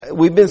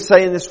we've been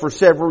saying this for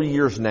several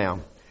years now.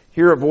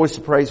 Here at Voice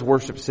of Praise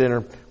Worship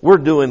Center, we're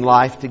doing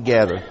life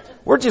together.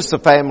 We're just a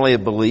family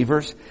of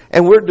believers,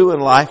 and we're doing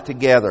life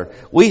together.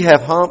 We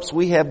have humps,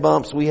 we have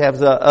bumps, we have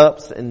the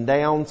ups and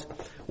downs.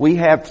 We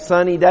have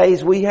sunny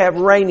days, we have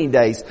rainy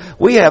days.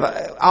 We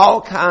have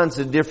all kinds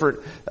of different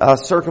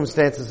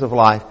circumstances of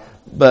life,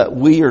 but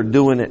we are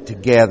doing it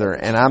together,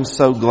 and I'm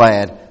so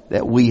glad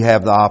that we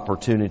have the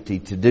opportunity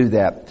to do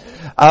that.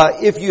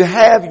 If you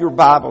have your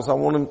Bibles, I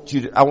want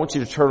you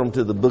to turn them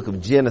to the book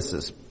of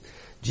Genesis.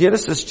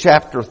 Genesis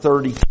chapter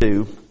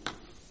 32,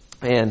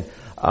 and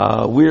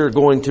we're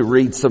going to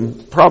read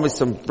probably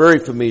some very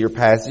familiar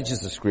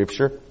passages of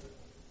Scripture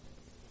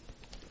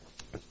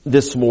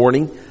this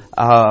morning.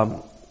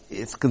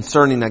 It's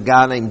concerning a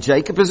guy named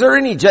Jacob. Is there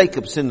any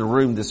Jacobs in the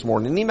room this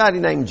morning? Anybody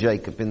named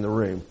Jacob in the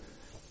room?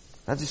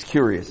 I'm just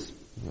curious.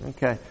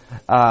 Okay.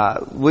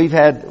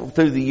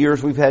 Through the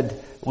years, we've had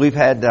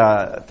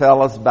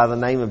fellas by the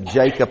name of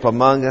Jacob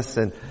among us,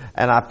 and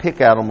I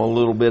pick at them a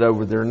little bit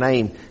over their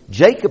name.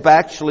 Jacob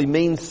actually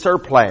means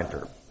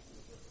surplanter.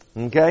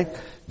 Okay?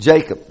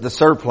 Jacob, the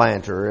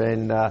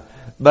surplanter.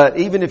 But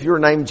even if you're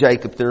named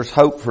Jacob, there's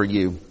hope for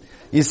you.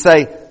 You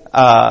say,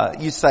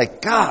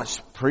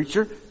 gosh,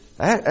 preacher,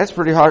 that's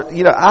pretty hard.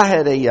 You know,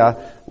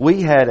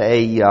 we had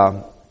a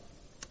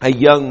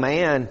young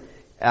man,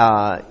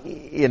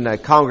 in a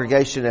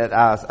congregation that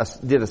I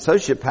did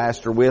associate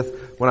pastor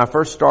with when I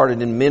first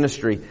started in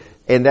ministry.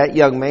 And that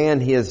young man,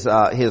 his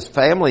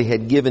family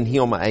had given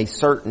him a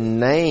certain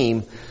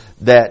name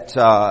that,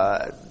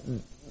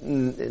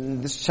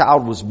 this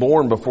child was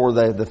born before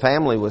the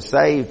family was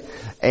saved,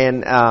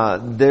 and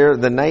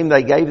the name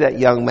they gave that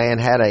young man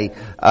had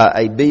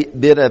a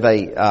bit of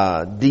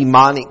a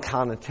demonic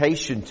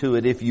connotation to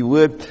it, if you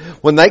would.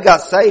 When they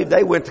got saved,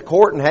 they went to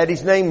court and had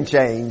his name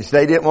changed.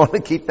 They didn't want to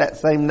keep that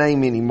same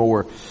name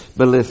anymore.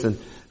 But listen,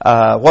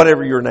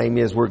 whatever your name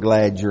is, we're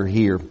glad you're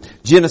here.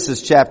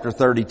 Genesis chapter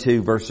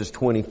 32, verses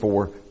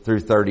 24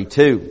 through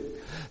 32.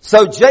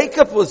 So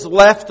Jacob was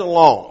left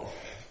alone.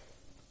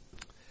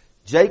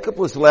 Jacob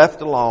was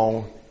left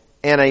alone,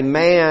 and a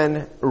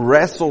man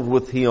wrestled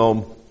with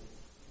him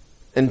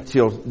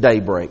until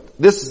daybreak.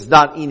 This is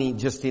not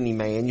just any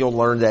man. You'll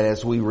learn that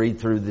as we read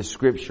through the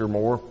scripture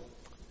more.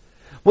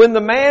 When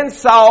the man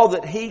saw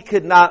that he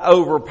could not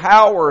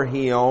overpower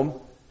him,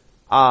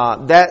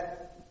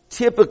 that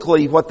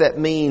typically what that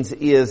means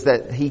is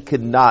that he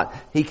could not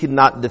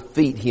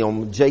defeat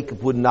him.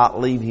 Jacob would not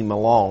leave him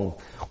alone.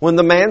 When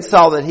the man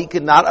saw that he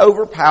could not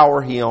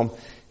overpower him,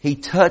 he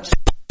touched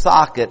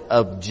socket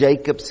of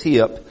Jacob's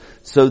hip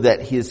so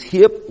that his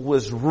hip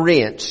was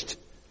wrenched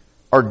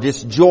or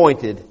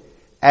disjointed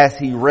as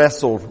he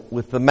wrestled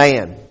with the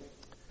man.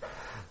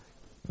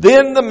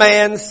 Then the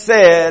man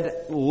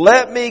said,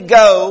 "Let me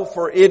go,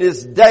 for it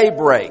is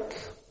daybreak."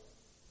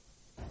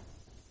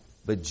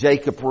 But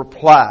Jacob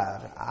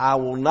replied, "I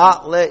will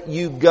not let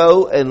you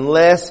go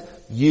unless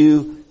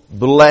you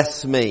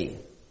bless me."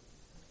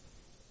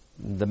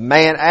 The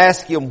man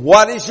asked him,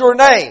 "What is your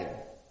name?"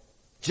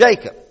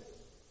 "Jacob,"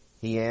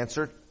 he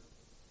answered.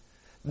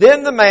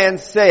 Then the man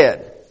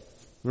said,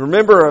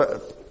 remember,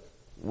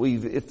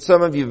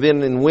 some of you have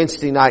been in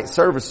Wednesday night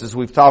services,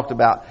 we've talked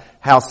about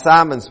how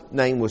Simon's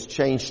name was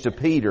changed to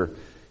Peter.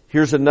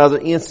 Here's another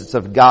instance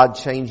of God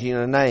changing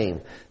a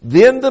name.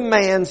 Then the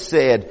man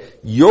said,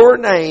 "Your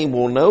name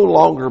will no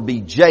longer be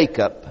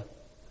Jacob,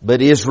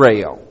 but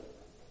Israel,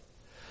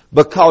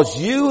 because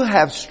you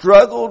have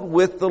struggled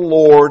with the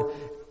Lord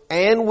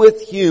and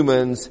with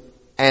humans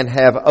and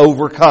have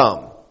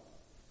overcome."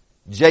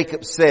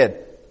 Jacob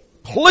said,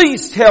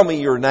 "Please tell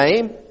me your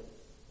name."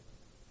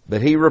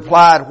 But he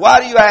replied,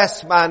 "Why do you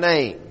ask my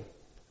name?"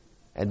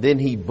 And then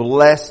he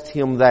blessed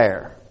him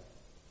there.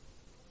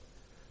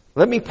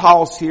 Let me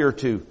pause here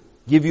to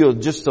give you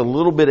just a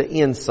little bit of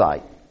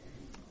insight.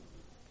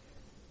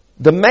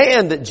 The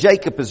man that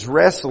Jacob is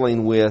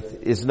wrestling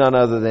with is none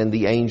other than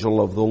the angel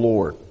of the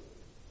Lord.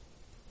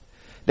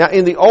 Now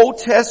in the Old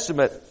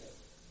Testament,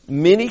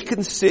 many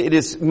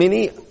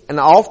and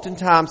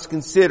oftentimes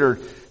considered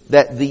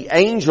that the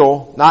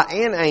angel, not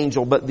an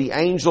angel, but the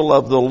angel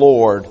of the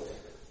Lord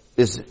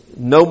is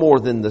no more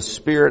than the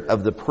spirit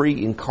of the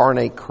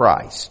pre-incarnate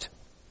Christ.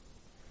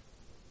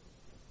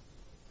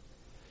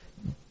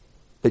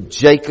 But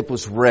Jacob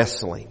was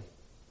wrestling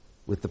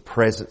with the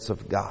presence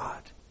of God,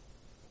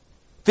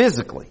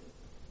 physically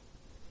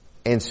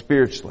and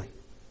spiritually.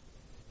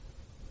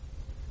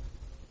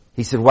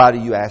 He said, "Why do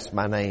you ask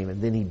my name?"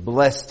 And then he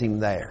blessed him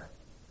there.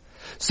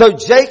 So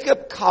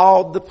Jacob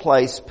called the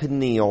place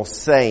Peniel,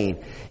 saying,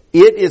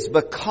 "It is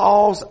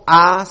because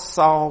I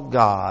saw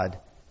God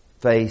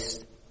face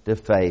to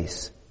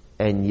face,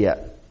 and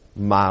yet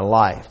my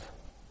life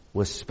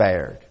was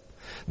spared."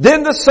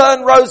 Then the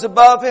sun rose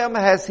above him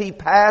as he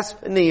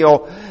passed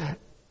Peniel,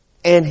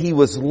 and he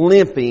was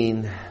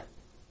limping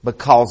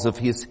because of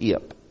his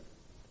hip.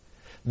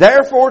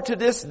 Therefore to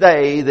this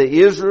day the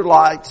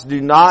Israelites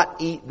do not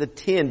eat the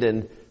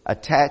tendon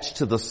attached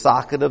to the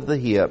socket of the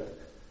hip,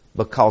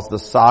 because the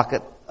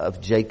socket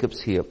of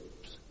Jacob's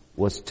hip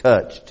was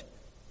touched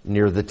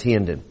near the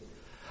tendon.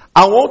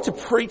 I want to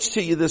preach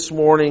to you this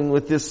morning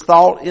with this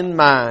thought in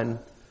mind,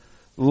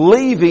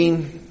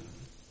 leaving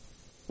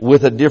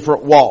with a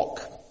different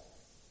walk.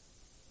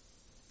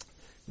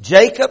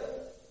 Jacob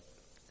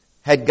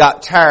had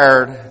got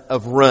tired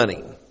of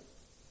running.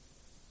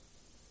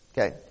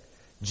 Okay.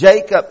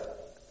 Jacob,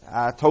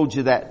 I told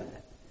you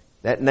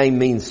that name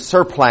means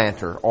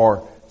surplanter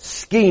or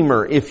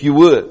schemer, if you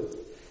would.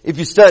 If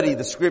you study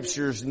the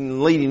scriptures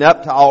and leading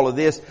up to all of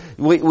this,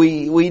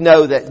 we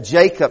know that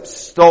Jacob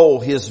stole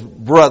his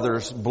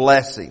brother's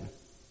blessing.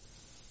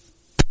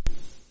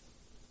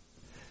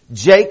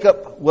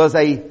 Jacob was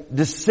a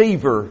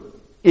deceiver,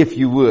 if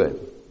you would.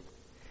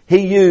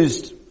 He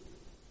used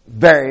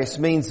various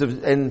means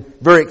and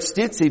very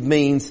extensive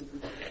means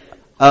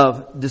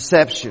of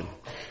deception.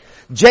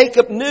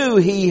 Jacob knew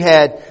he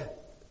had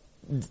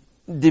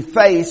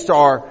defaced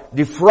or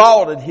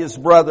defrauded his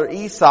brother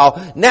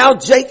Esau. Now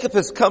Jacob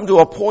has come to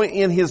a point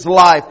in his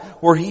life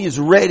where he is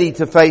ready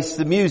to face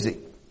the music.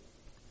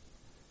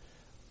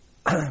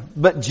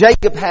 But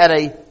Jacob had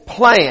a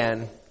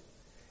plan,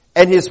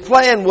 and his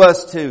plan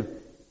was to,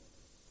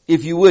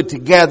 if you would, to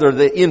gather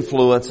the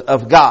influence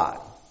of God.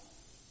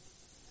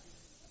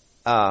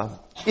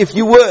 If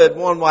you would,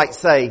 one might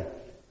say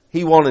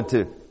he wanted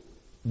to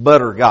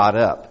butter God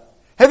up.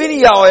 Have any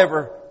of y'all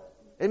ever,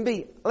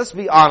 let's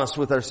be honest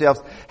with ourselves,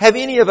 have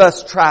any of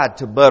us tried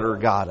to butter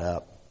God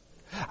up?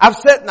 I've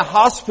sat in the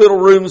hospital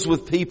rooms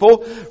with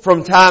people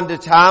from time to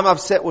time.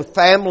 I've sat with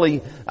family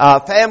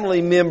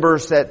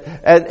members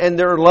and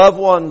their loved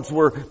ones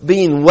were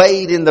being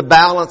weighed in the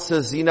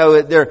balances. You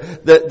know,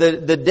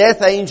 the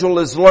death angel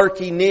is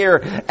lurking near.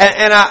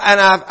 And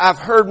I've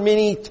heard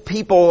many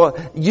people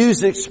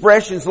use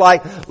expressions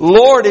like,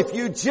 Lord, if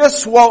you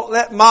just won't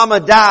let mama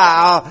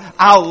die,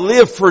 I'll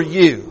live for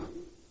you.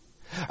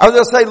 Or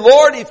they'll say,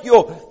 Lord, if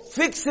you'll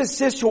fix this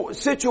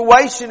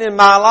situation in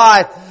my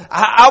life,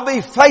 I'll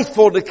be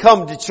faithful to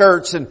come to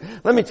church. And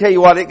let me tell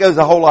you what, it goes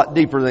a whole lot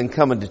deeper than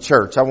coming to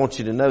church. I want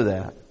you to know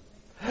that.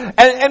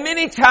 And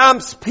many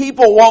times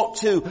people want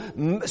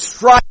to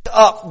strike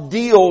up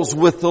deals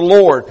with the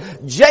Lord.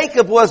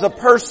 Jacob was a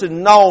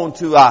person known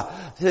to,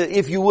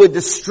 if you would,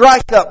 to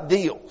strike up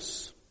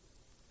deals.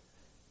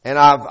 And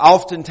I've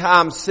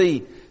oftentimes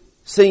seen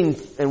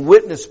and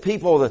witnessed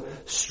people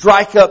that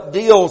strike up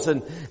deals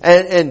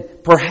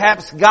and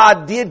perhaps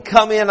God did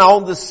come in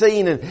on the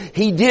scene and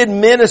He did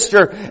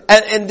minister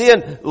and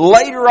then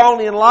later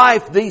on in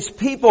life these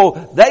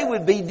people, they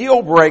would be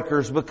deal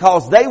breakers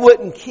because they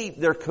wouldn't keep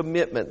their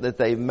commitment that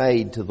they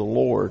made to the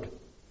Lord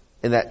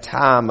in that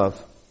time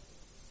of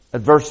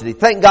adversity.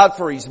 Thank God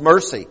for His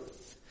mercy.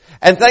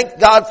 And thank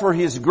God for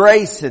His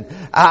grace. And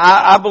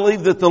I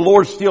believe that the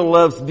Lord still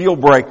loves deal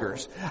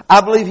breakers.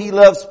 I believe He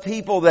loves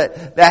people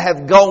that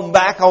have gone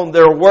back on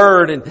their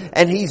word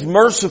and He's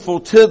merciful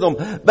to them.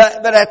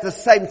 But at the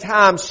same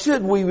time,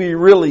 should we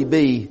really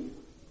be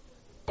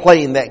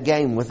playing that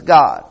game with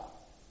God?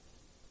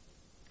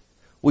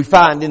 We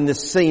find in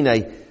this scene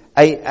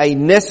a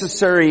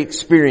necessary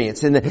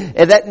experience. And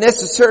that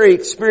necessary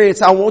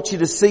experience, I want you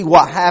to see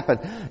what happened.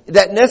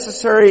 That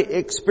necessary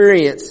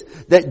experience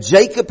that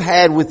Jacob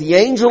had with the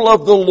angel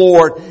of the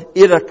Lord,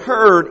 it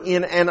occurred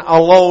in an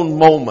alone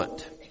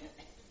moment.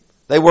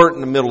 They weren't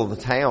in the middle of the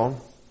town.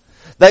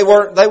 They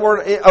weren't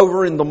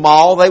over in the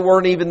mall. They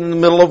weren't even in the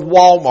middle of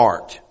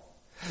Walmart.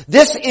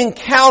 This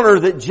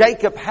encounter that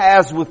Jacob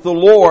has with the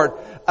Lord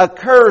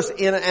occurs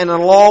in an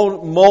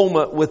alone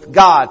moment with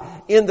God,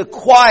 in the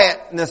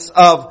quietness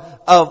of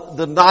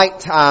the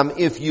nighttime,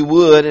 if you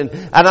would. And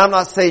I'm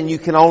not saying you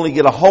can only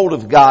get a hold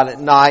of God at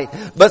night,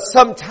 but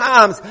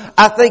sometimes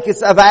I think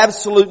it's of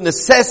absolute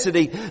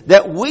necessity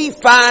that we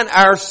find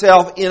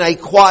ourselves in a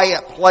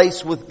quiet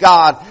place with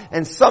God,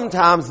 and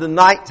sometimes the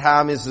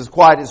nighttime is as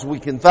quiet as we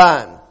can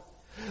find.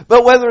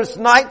 But whether it's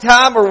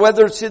nighttime or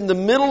whether it's in the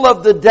middle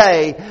of the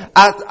day,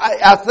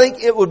 I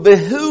think it would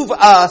behoove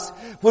us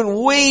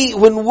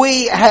when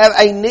we have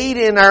a need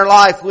in our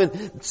life,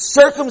 when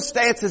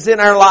circumstances in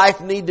our life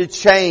need to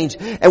change,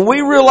 and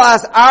we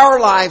realize our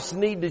lives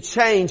need to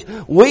change,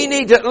 we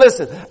need to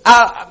listen.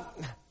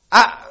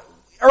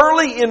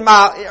 Early in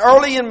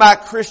my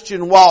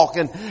Christian walk,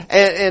 and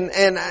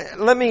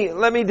let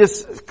me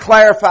just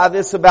clarify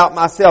this about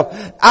myself.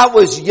 I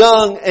was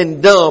young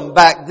and dumb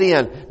back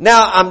then.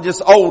 Now I'm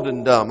just old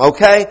and dumb,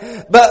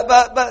 okay?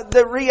 But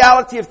the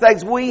reality of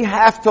things, we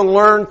have to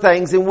learn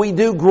things and we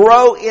do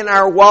grow in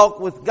our walk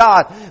with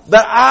God.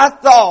 But I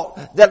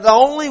thought that the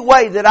only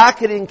way that I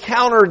could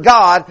encounter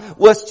God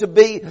was to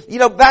be,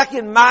 back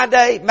in my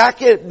day,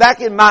 back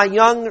in my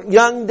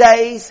young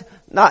days,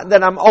 not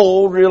that I'm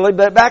old really,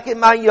 but back in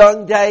my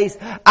young days,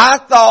 I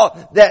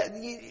thought that,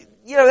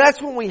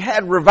 that's when we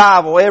had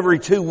revival every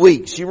 2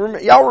 weeks.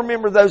 Y'all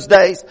remember those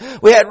days?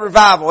 We had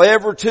revival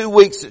every 2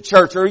 weeks at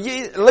church, or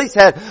you at least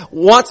had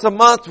once a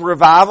month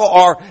revival,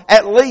 or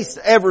at least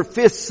every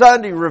fifth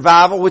Sunday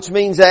revival, which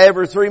means that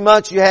every 3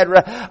 months you had.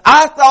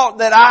 I thought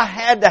that I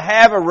had to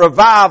have a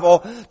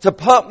revival to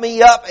pump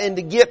me up and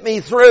to get me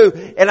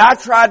through, and I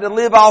tried to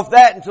live off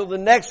that until the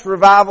next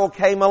revival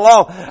came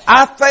along.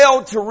 I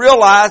failed to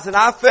realize and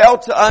I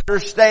failed to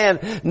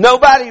understand.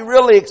 Nobody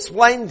really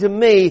explained to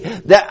me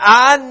that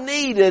I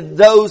needed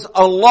those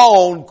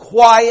alone,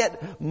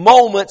 quiet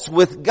moments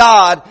with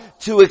God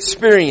to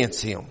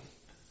experience Him.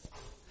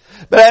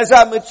 But as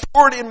I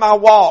matured in my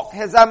walk,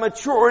 as I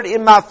matured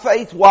in my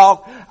faith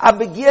walk, I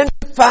began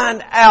to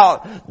find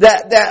out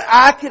that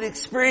I could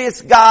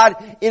experience God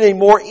in a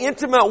more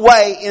intimate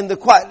way in the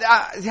quiet.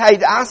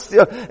 I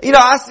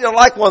still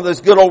like one of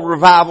those good old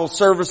revival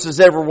services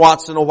every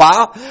once in a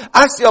while.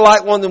 I still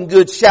like one of them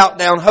good shout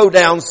down, hoe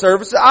down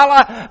services.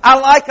 I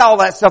like all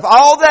that stuff.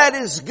 All that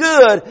is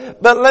good,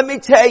 but let me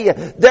tell you,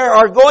 there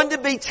are going to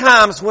be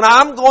times when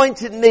I'm going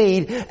to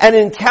need an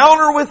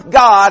encounter with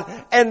God,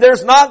 and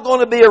there's not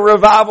going to be a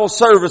revival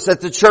service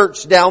at the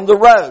church down the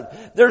road.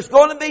 There's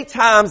going to be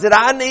times that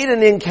I need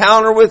an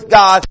encounter with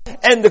God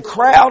and the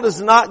crowd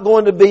is not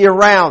going to be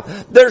around.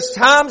 There's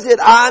times that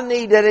I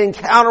need an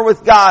encounter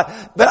with God,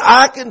 but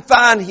I can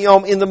find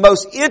Him in the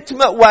most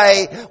intimate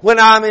way when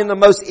I'm in the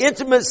most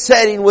intimate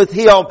setting with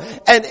Him,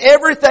 and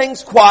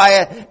everything's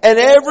quiet and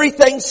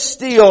everything's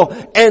still,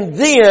 and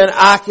then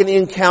I can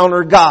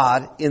encounter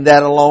God in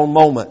that alone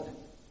moment.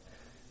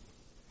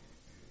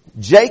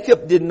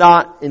 Jacob did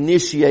not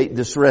initiate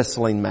this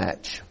wrestling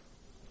match.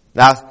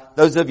 Now,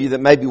 those of you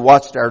that maybe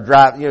watched our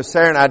drive,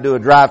 Sarah and I do a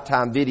drive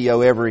time video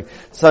every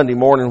Sunday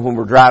morning when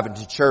we're driving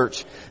to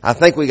church. I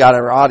think we got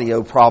our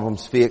audio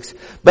problems fixed.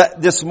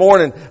 But this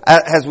morning,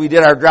 as we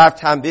did our drive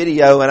time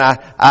video, and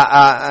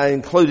I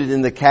included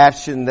in the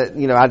caption that,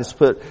 I just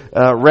put,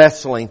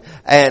 wrestling,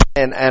 and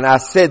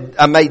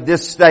I made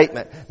this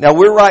statement. Now,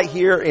 we're right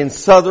here in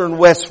southern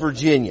West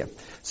Virginia.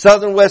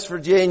 Southern West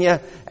Virginia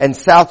and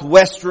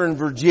southwestern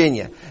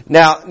Virginia.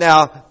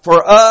 Now,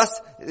 for us,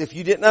 if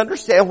you didn't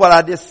understand what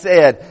I just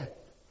said,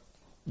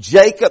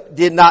 Jacob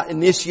did not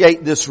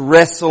initiate this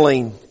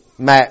wrestling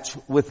match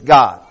with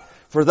God.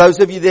 For those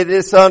of you that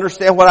didn't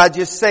understand what I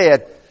just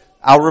said,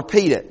 I'll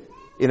repeat it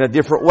in a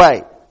different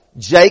way.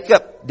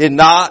 Jacob did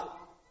not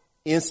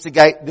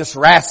instigate this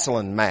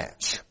wrestling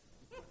match.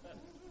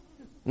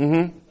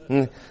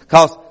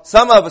 Because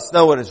some of us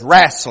know it as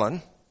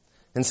wrestling,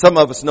 and some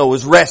of us know it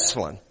as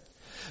wrestling.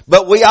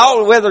 But we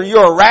all, whether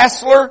you're a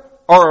wrestler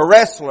or a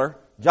wrestler,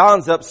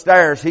 John's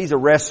upstairs, he's a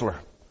wrestler.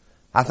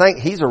 I think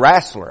he's a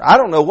wrestler. I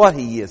don't know what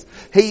he is.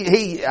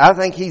 I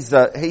think he's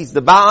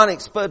the bionic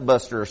spud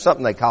buster or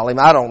something they call him.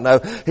 I don't know.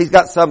 He's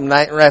got some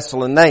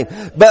wrestling name.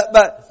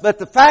 But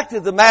the fact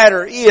of the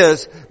matter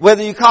is,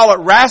 whether you call it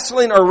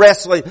wrestling or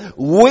wrestling,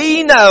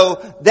 we know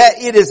that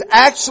it is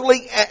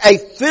actually a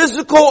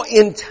physical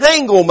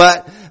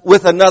entanglement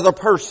with another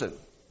person.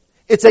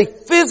 It's a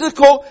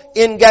physical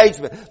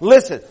engagement.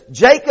 Listen,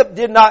 Jacob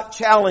did not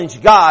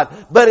challenge God,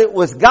 but it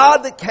was God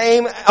that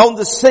came on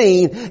the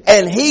scene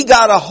and He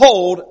got a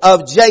hold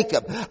of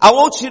Jacob. I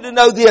want you to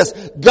know this.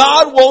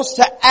 God wants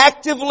to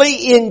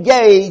actively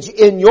engage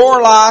in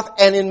your life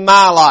and in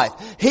my life.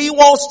 He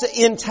wants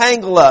to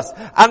entangle us.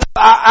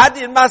 I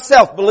did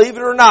myself, believe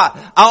it or not.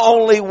 I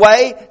only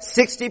weigh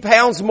 60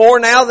 pounds more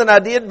now than I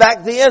did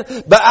back then,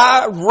 but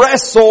I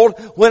wrestled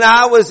when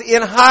I was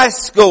in high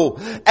school.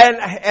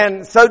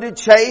 And so did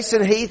Chase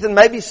and Heath and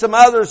maybe some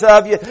others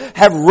of you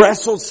have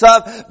wrestled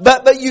stuff.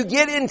 But you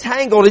get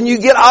entangled and you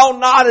get all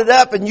knotted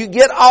up and you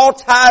get all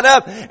tied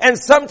up. And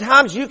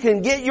sometimes you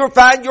can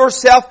find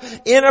yourself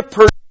in a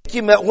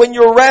when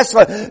you're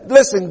wrestling.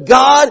 Listen,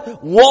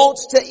 God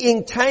wants to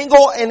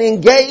entangle and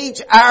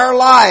engage our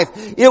life.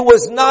 It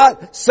was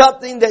not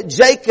something that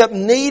Jacob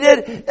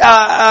needed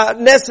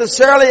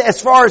necessarily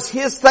as far as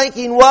his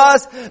thinking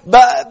was,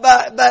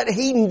 but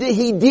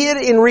he did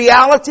in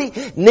reality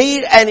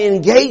need an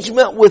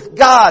engagement with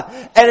God.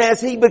 And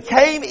as he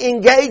became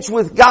engaged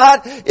with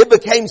God, it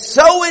became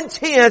so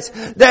intense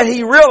that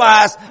he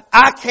realized,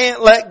 I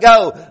can't let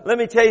go. Let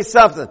me tell you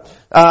something.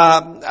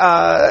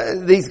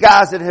 These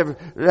guys that have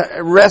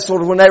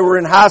wrestled when they were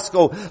in high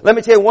school, let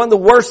me tell you, one of the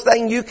worst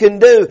things you can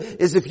do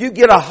is if you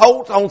get a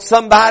hold on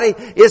somebody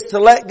is to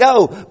let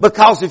go.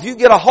 Because if you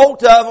get a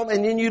hold of them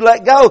and then you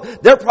let go,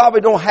 they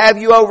probably don't have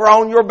you over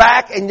on your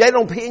back and they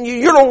don't pin you.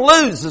 You don't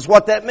lose is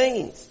what that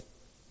means.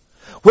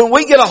 When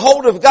we get a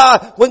hold of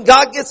God, when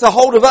God gets a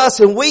hold of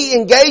us and we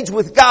engage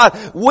with God,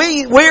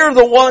 we're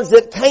the ones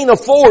that can't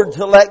afford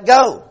to let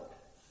go.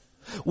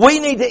 We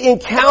need to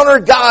encounter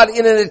God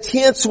in an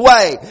intense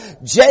way.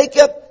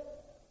 Jacob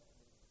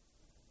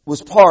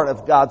was part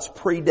of God's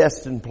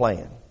predestined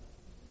plan.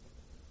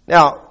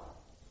 Now,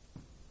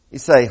 you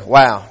say,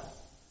 wow,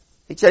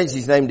 he changed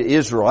his name to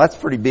Israel. That's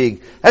pretty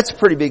big. That's a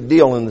pretty big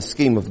deal in the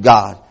scheme of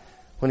God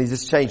when he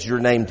just changed your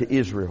name to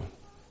Israel.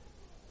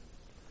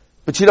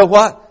 But you know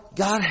what?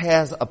 God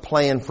has a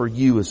plan for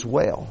you as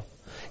well.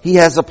 He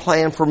has a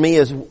plan for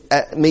me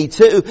me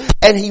too.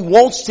 And He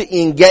wants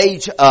to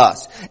engage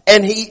us.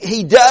 And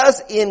He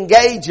does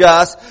engage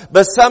us,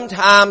 but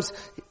sometimes,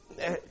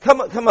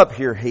 come up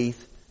here,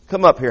 Heath.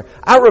 Come up here.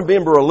 I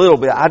remember a little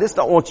bit. I just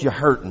don't want you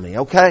hurting me,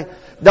 okay?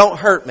 Don't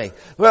hurt me.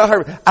 Well,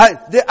 hurt me.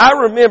 I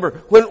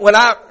remember when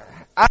I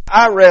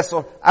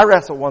wrestled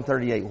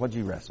 138. What'd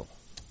you wrestle?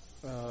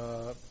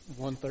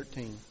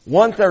 113.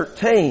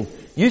 113.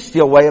 You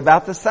still weigh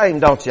about the same,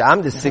 don't you?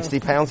 I'm just 60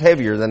 pounds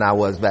heavier than I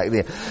was back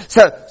then.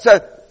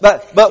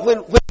 But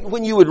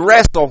when you would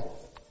wrestle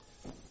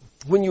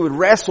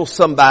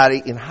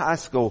somebody in high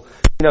school,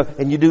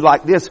 and you do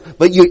like this,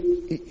 but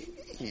you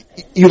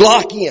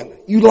lock in,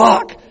 you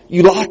lock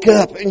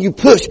up, and you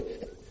push,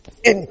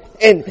 and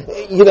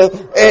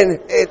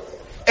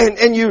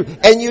you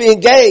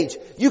engage.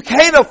 You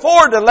can't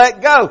afford to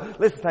let go.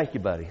 Listen, thank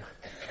you, buddy.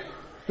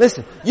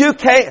 Listen, you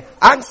can't,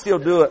 I can still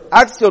do it.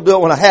 I can still do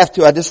it when I have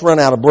to. I just run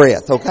out of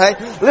breath, okay?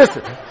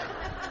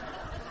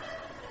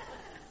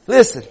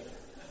 Listen.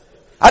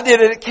 I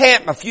did it at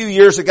camp a few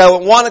years ago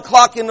at 1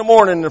 o'clock in the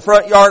morning in the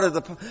front yard of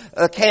the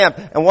camp.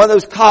 And one of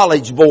those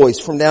college boys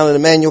from down at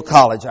Emmanuel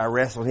College, I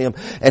wrestled him.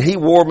 And he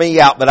wore me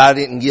out, but I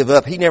didn't give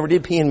up. He never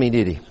did pin me,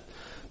 did he?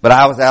 But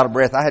I was out of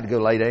breath. I had to go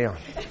lay down.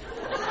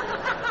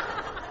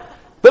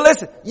 But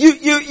listen,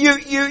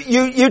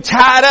 you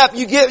tied up,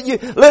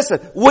 listen,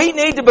 we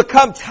need to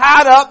become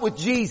tied up with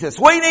Jesus.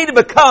 We need to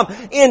become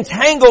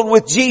entangled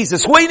with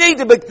Jesus. We need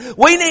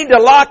to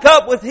lock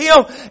up with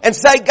Him and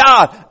say,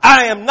 God,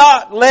 I am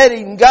not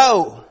letting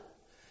go.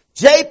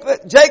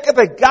 Jacob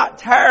had got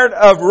tired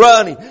of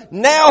running.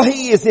 Now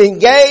he is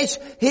engaged.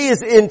 He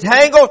is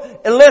entangled.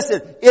 And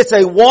listen, it's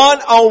a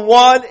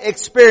one-on-one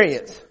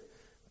experience.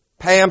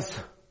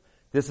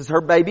 This is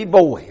her baby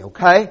boy,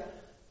 okay?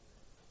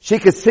 She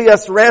could see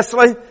us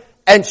wrestling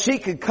and she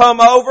could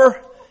come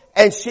over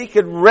and she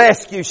could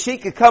rescue. She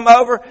could come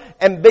over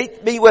and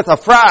beat me with a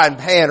frying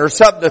pan or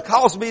something to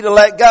cause me to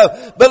let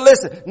go. But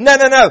listen, no.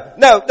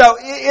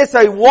 It's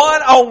a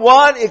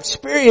one-on-one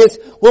experience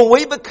when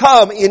we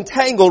become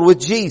entangled with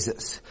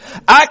Jesus.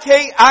 I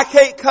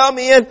can't come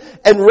in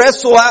and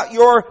wrestle out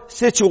your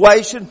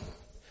situation.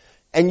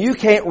 And you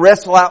can't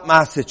wrestle out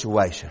my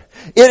situation.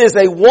 It is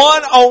a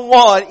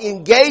one-on-one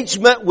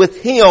engagement with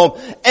Him,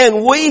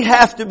 and we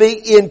have to be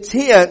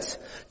intense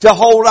to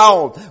hold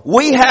on.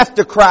 We have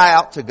to cry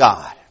out to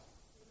God.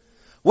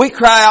 We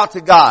cry out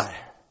to God.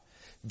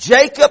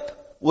 Jacob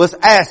was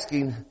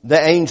asking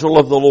the angel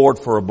of the Lord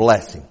for a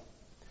blessing.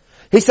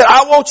 He said,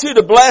 I want you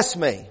to bless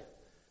me.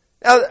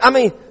 Now, I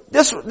mean,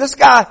 this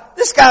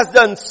guy's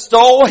done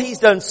stole, he's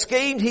done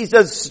schemed, he's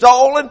done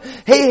stolen,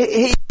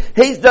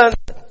 he's done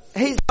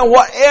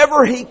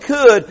whatever he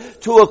could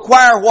to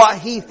acquire what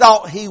he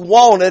thought he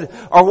wanted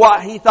or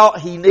what he thought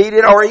he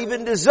needed or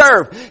even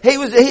deserved.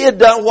 He had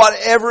done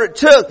whatever it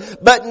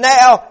took. But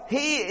now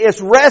he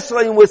is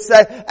wrestling with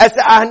saying,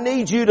 I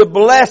need you to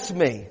bless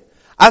me.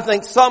 I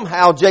think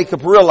somehow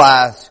Jacob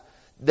realized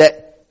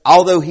that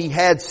although he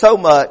had so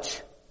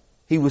much,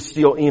 he was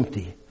still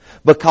empty.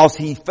 Because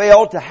he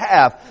failed to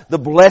have the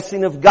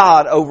blessing of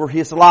God over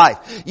his life.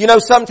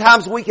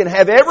 Sometimes we can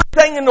have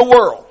everything in the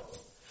world.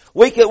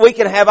 We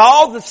can have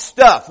all the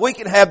stuff. We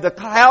can have the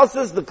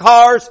houses, the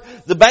cars,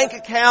 the bank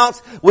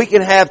accounts. We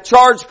can have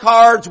charge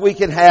cards. We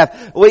can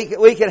have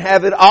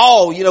it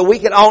all. We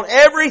can own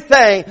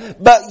everything,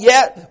 but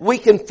yet we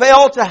can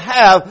fail to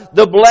have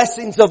the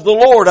blessings of the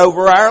Lord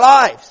over our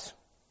lives.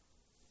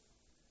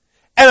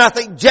 And I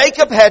think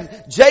Jacob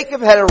had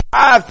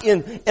arrived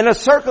in a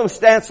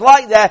circumstance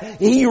like that.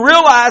 He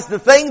realized the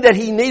thing that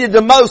he needed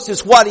the most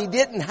is what he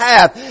didn't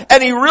have.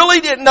 And he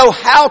really didn't know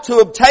how to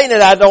obtain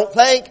it, I don't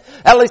think.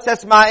 At least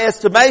that's my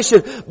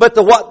estimation. But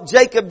what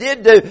Jacob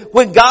did do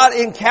when God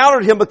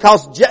encountered him,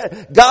 because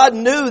God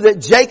knew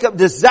that Jacob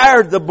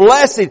desired the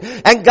blessing,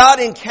 and God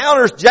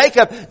encounters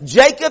Jacob,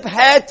 Jacob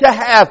had to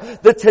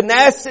have the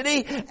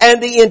tenacity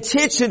and the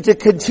intention to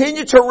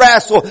continue to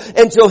wrestle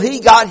until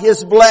he got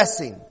his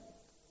blessing.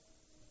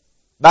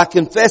 By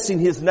confessing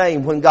his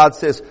name when God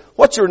says,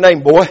 what's your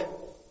name, boy?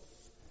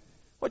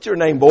 What's your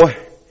name, boy?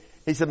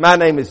 He said, my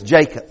name is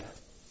Jacob.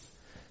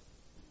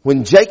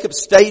 When Jacob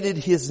stated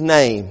his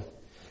name,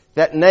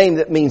 that name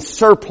that means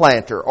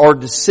surplanter or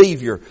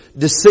deceiver,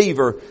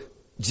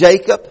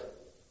 Jacob,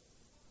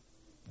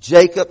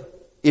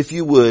 if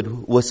you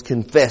would, was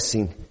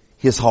confessing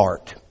his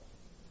heart.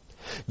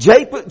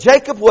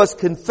 Jacob was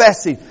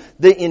confessing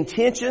the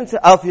intentions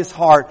of his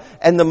heart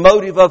and the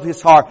motive of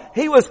his heart.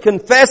 He was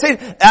confessing,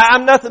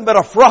 I'm nothing but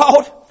a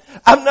fraud.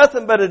 I'm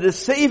nothing but a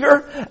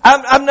deceiver.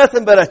 I'm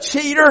nothing but a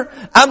cheater.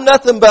 I'm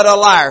nothing but a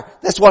liar.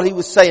 That's what he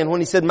was saying when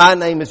he said, my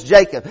name is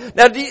Jacob.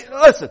 Now, do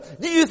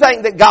you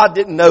think that God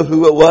didn't know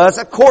who it was?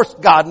 Of course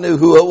God knew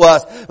who it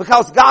was,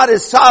 because God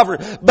is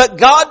sovereign. But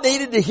God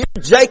needed to hear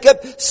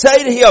Jacob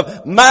say to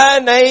him, my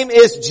name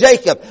is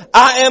Jacob.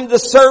 I am the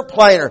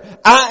surplanter.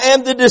 I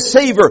am the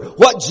deceiver.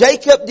 What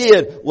Jacob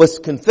did was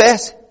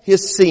confess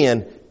his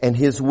sin and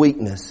his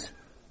weakness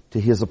to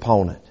his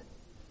opponent.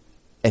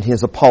 And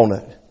his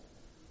opponent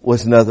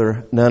was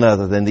none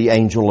other than the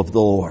angel of the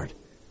Lord.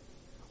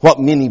 what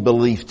many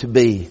believe to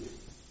be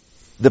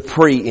the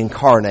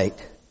pre-incarnate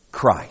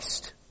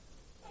Christ.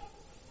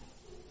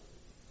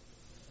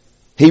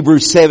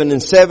 Hebrews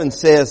 7:7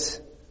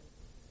 says,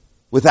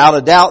 without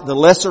a doubt, the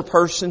lesser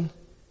person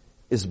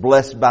is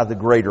blessed by the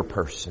greater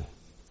person.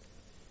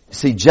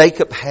 See,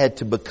 Jacob had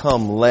to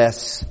become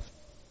less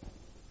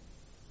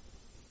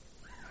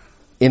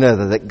in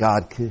order that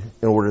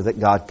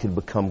God could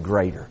become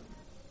greater.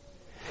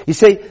 You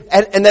see,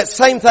 and that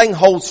same thing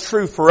holds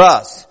true for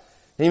us.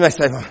 And you may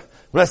say,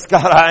 bless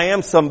God, I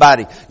am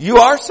somebody. You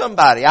are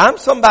somebody. I'm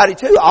somebody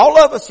too.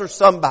 All of us are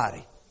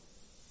somebody.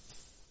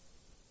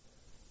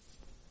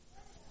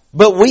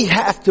 But we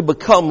have to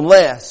become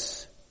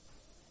less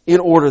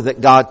in order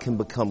that God can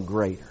become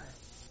greater.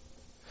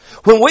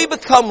 When we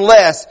become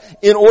less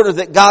in order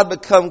that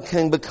God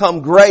can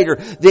become greater,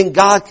 then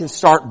God can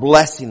start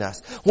blessing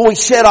us. When we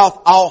shed off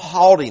all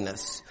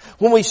haughtiness,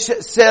 when we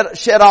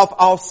shed off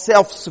all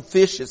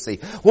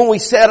self-sufficiency, when we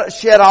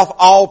shed off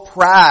all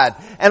pride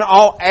and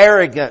all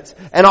arrogance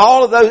and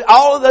all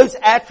of those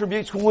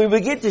attributes, when we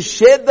begin to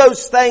shed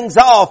those things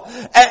off,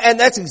 and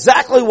that's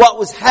exactly what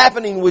was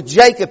happening with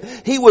Jacob.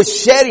 He was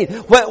shedding,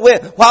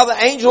 while the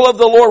angel of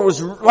the Lord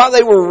while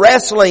they were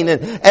wrestling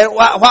and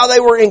while they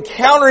were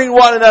encountering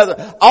one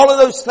another, all of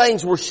those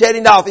things were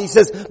shedding off. He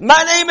says,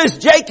 my name is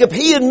Jacob.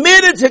 He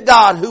admitted to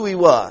God who he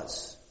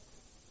was.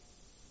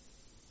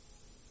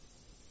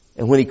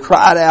 And when he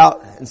cried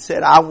out and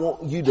said, I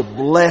want you to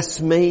bless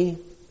me,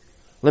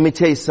 let me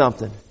tell you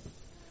something.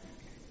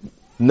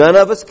 None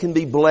of us can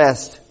be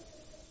blessed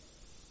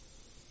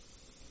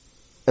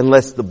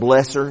unless the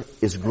blesser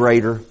is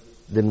greater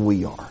than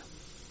we are.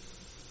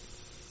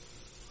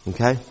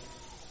 Okay?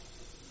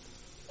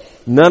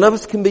 None of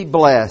us can be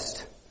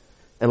blessed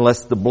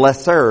unless the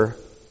blesser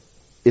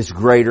is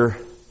greater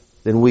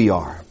than we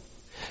are.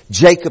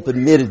 Jacob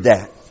admitted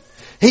that.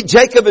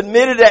 Jacob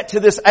admitted that to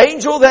this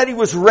angel that he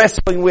was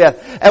wrestling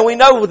with. And we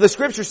know what the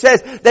scripture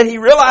says, that he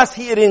realized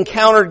he had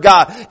encountered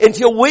God.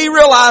 Until we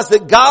realize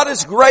that God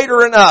is greater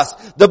than us.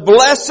 The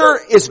blesser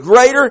is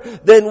greater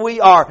than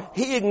we are.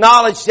 He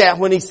acknowledged that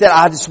when he said,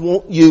 I just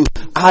want you.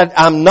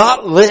 I'm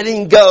not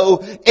letting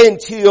go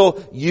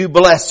until you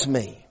bless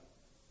me.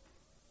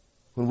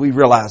 When we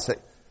realize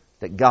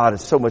that God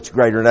is so much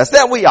greater than us.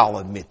 Now we all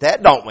admit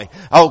that, don't we?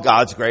 Oh,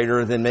 God's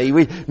greater than me.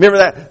 We remember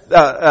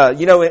that,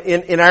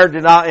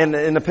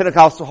 in the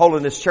Pentecostal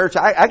Holiness Church.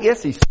 I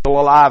guess he's still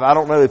alive. I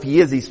don't know if he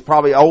is. He's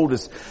probably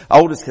oldest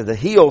to the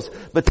hills.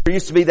 But there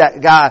used to be that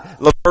guy,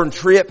 Laverne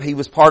Tripp. He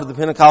was part of the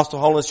Pentecostal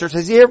Holiness Church.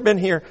 Has he ever been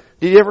here?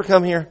 Did he ever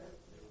come here?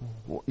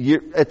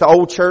 At the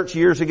old church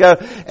years ago,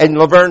 and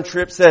Laverne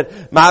Tripp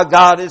said, my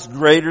God is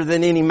greater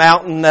than any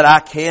mountain that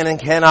I can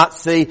and cannot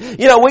see.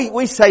 You know,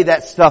 we say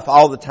that stuff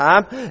all the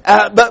time,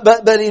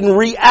 but in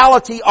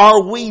reality,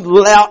 are we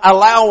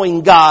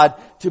allowing God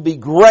to be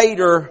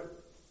greater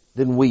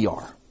than we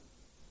are?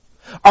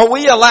 Are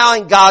we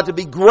allowing God to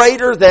be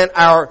greater than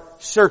our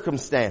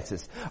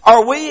circumstances?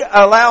 Are we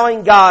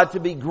allowing God to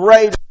be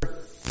greater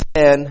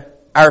than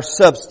our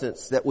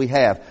substance that we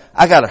have?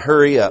 I gotta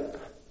hurry up.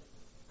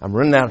 I'm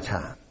running out of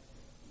time.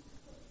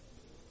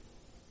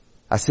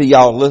 I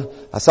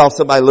saw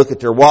somebody look at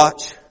their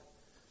watch.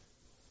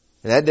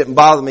 And that didn't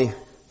bother me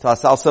until I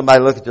saw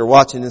somebody look at their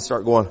watch and then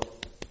start going,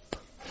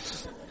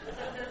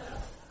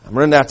 I'm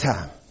running out of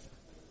time.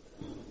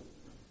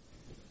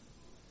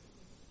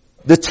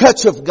 The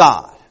touch of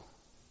God.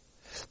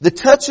 The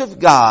touch of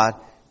God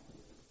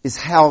is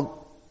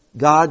how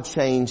God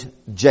changed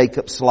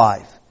Jacob's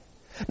life.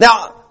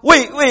 Now,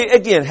 we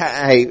again,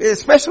 hey,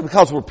 especially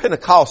because we're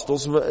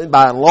Pentecostals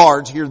by and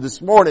large here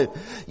this morning,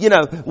 you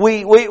know,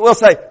 we'll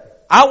say,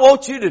 I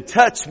want you to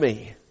touch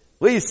me.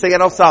 We used to sing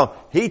an old song,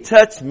 He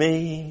touched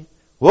me.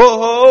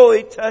 Whoa,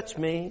 He touched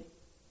me.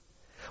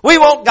 We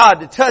want God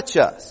to touch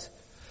us.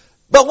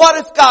 But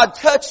what if God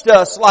touched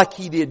us like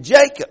He did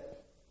Jacob?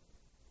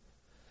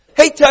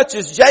 He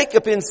touches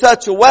Jacob in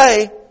such a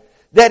way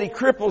that He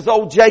cripples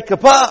old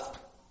Jacob up.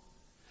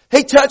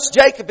 He touched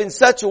Jacob in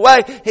such a way.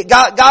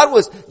 God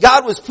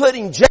was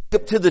putting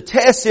Jacob to the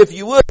test, if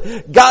you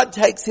would. God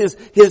takes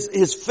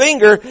his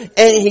finger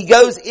and He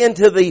goes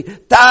into the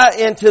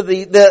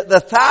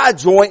thigh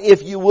joint,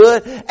 if you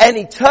would, and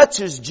He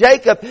touches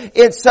Jacob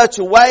in such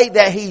a way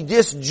that He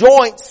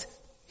disjoints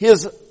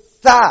his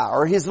thigh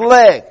or his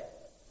leg.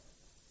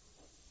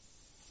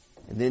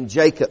 And then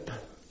Jacob,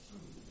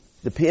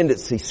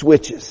 dependency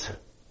switches.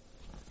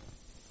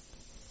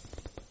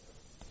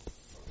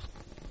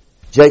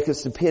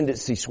 Jacob's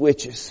dependency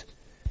switches.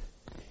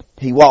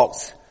 He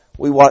walks.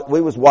 We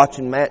was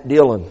watching Matt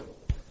Dillon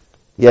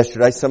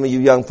yesterday. Some of you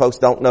young folks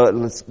don't know it.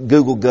 Let's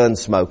Google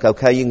Gunsmoke,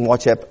 okay? You can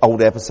watch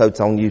old episodes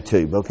on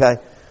YouTube, okay?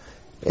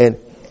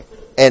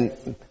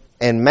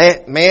 And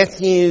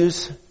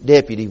Matthew's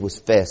deputy was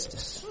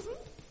Festus.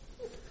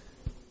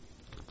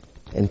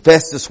 And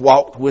Festus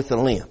walked with a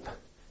limp.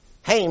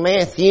 Hey,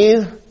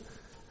 Matthew.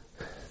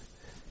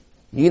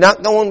 You're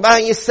not going by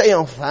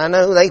yourself. I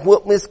know they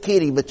whooped Miss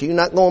Kitty, but you're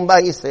not going by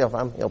yourself.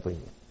 I'm helping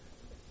you.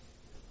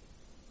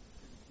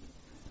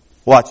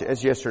 Watch it.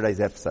 It's yesterday's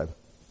episode.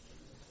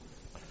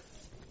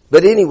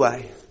 But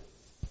anyway,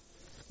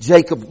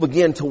 Jacob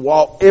began to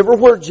walk.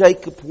 Everywhere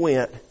Jacob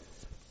went,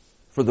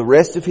 for the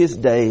rest of his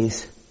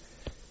days,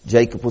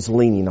 Jacob was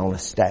leaning on a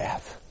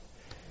staff.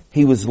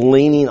 He was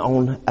leaning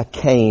on a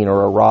cane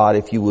or a rod,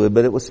 if you would,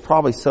 but it was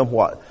probably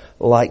somewhat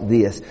like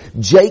this.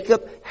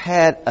 Jacob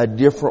had a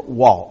different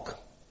walk.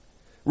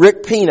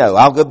 Rick Pino,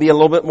 I'll go be a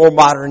little bit more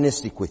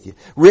modernistic with you.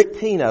 Rick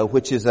Pino,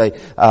 which is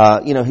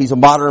he's a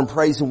modern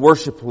praise and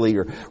worship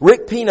leader.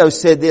 Rick Pino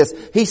said this.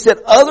 He said,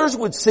 others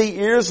would see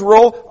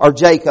Israel, or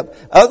Jacob,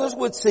 others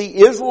would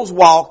see Israel's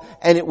walk,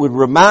 and it would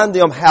remind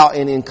them how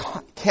an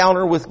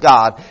encounter with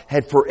God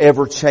had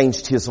forever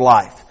changed his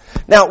life.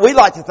 Now, we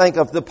like to think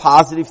of the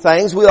positive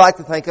things. We like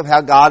to think of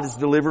how God has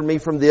delivered me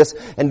from this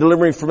and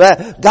delivered me from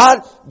that.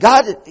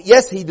 God,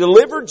 yes, He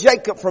delivered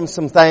Jacob from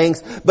some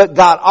things, but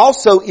God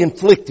also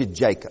inflicted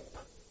Jacob.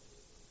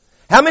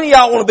 How many of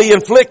y'all want to be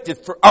afflicted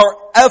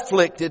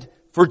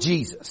for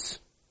Jesus?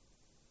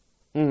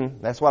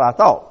 That's what I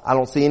thought. I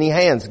don't see any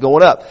hands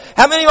going up.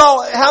 How many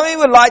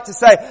would like to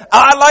say,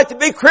 I'd like to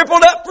be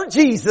crippled up for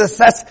Jesus?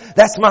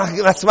 That's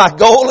my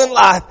goal in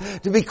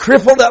life, to be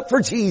crippled up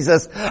for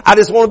Jesus. I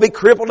just want to be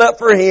crippled up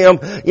for Him.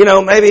 You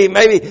know, maybe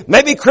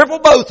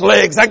cripple both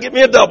legs. I get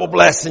me a double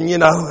blessing, you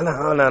know.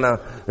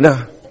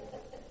 No.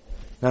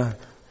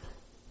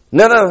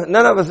 None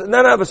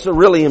of us are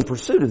really in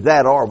pursuit of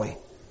that, are we?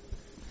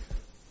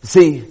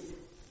 See,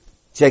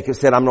 Jacob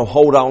said, I'm going to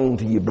hold on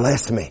till you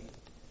bless me.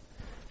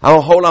 I'm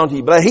going to hold on to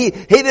you. But he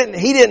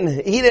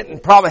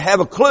didn't probably have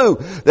a clue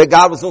that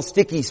God was going to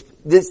stick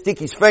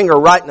his finger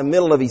right in the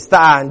middle of his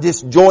thigh and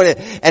disjoint it,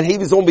 and he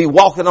was going to be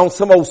walking on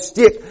some old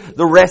stick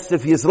the rest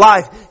of his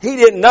life. He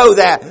didn't know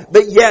that.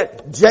 But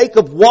yet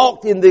Jacob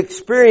walked in the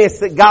experience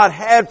that God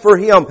had for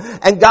him,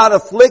 and God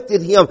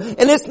afflicted him.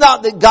 And it's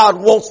not that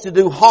God wants to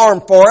do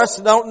harm for us.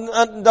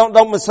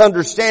 Don't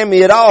misunderstand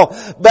me at all.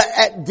 But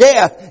at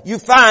death, you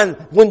find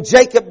when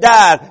Jacob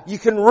died, you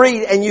can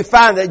read and you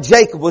find that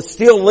Jacob was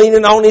still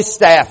leaning on his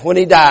staff when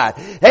he died.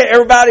 Hey,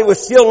 everybody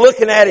was still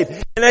looking at him,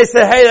 and they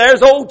said, hey,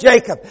 there's old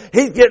Jacob.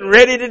 He's getting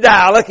ready to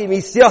die. Look at him.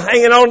 He's still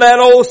hanging on that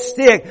old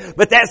stick.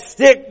 But that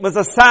stick was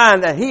a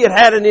sign that he had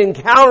had an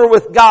encounter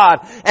with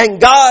God,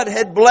 and God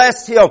had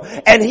blessed him,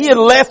 and he had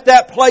left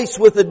that place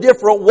with a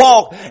different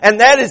walk. And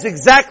that is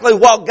exactly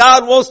what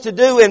God wants to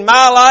do in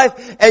my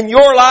life and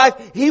your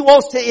life. He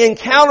wants to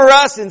encounter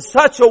us in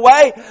such a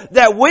way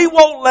that we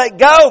won't let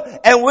go,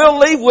 and we'll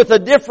leave with a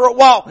different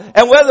walk.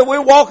 And whether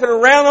we're walking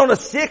around on a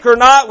stick or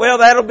not, well,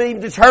 that'll be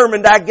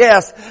determined, I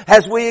guess,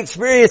 as we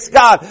experience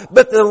God.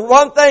 But the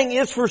one thing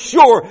is for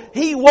sure,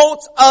 He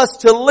wants us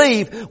to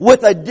leave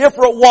with a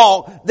different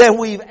walk than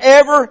we've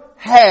ever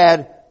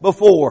had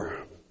before.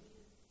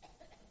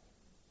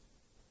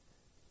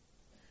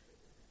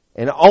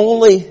 And the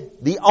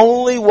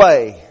only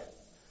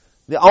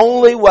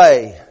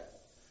way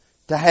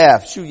to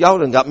have, shoot, y'all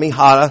done got me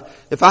hot.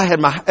 If I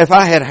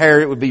had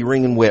hair, it would be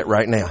wringing wet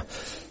right now.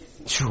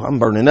 Shoot, I'm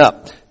burning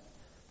up.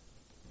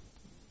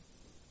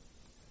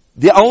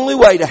 The only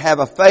way to have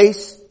a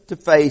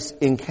face-to-face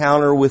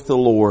encounter with the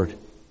Lord,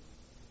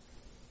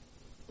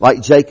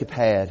 like Jacob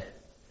had,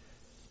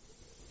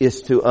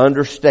 is to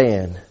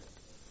understand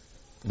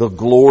the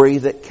glory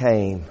that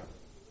came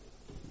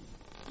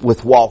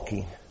with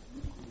walking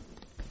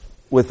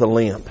with a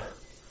limp.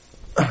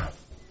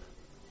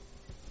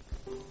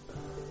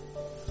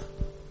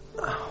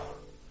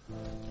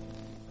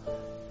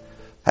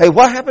 Hey,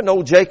 what happened to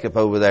old Jacob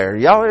over there?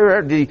 Y'all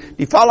ever, did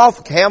he fall off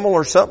a camel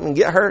or something and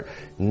get hurt?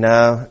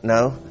 No.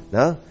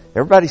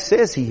 Everybody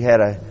says he had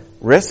a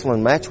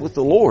wrestling match with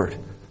the Lord.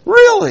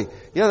 Really?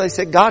 You know, they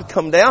said God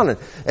come down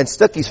and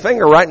stuck His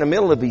finger right in the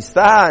middle of his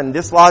thigh and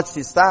dislodged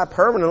his thigh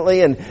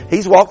permanently, and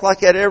he's walked like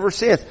that ever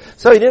since.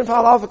 So he didn't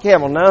fall off a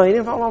camel. No, he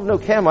didn't fall off no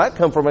camel. That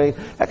come from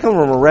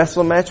a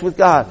wrestling match with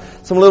God.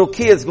 Some little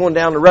kids going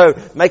down the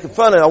road making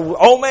fun of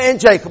old man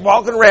Jacob,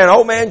 walking around,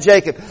 old man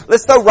Jacob.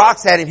 Let's throw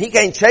rocks at him. He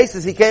can't chase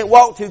us. He can't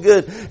walk too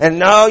good. And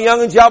no,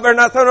 young'uns, y'all better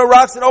not throw no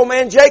rocks at old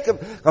man Jacob.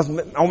 Because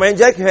old man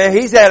Jacob,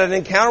 he's had an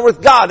encounter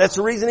with God. That's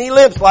the reason he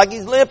limps like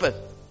he's limping.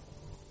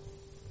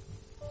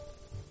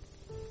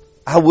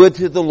 I would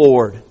to the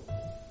Lord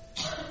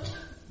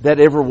that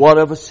every one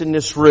of us in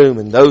this room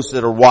and those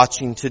that are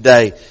watching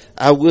today,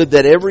 I would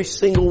that every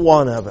single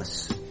one of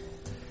us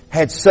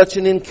had such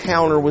an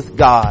encounter with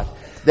God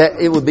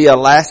that it would be a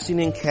lasting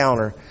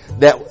encounter,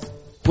 that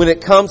when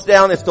it comes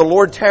down, if the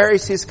Lord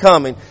tarries His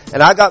coming,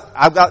 and I've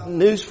got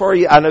news for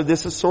you. I know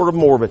this is sort of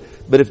morbid,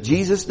 but if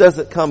Jesus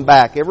doesn't come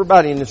back,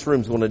 everybody in this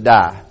room is going to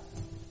die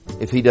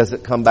if He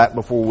doesn't come back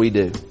before we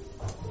do.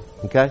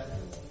 Okay?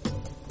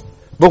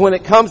 But when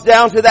it comes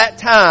down to that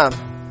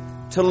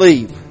time to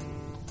leave,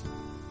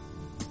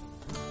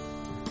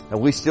 and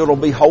we still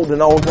don't be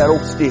holding on to that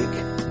old stick.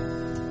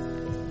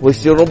 We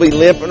still don't be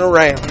limping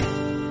around.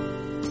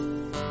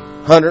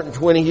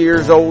 120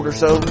 years old or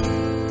so.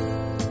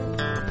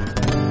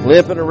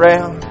 Limping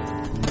around.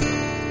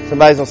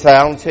 Somebody's going to say,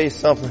 I want to tell you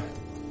something.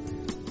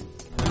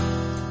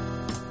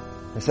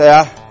 They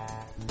say,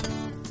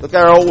 look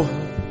at our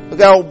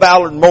old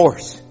Ballard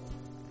Morris.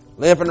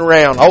 Limping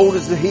around, old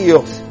as the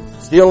hills.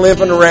 still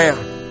limping around.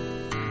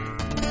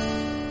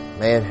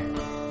 Man,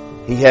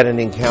 he had an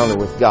encounter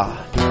with God.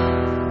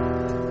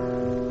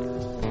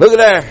 Look at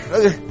there.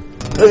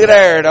 Look at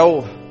there,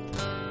 old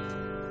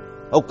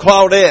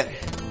Claudette.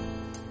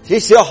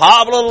 She's still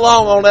hobbling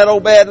along on that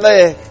old bad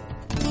leg.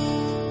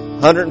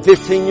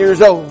 115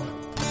 years old.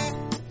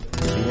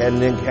 She had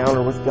an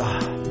encounter with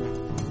God.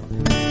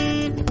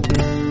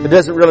 It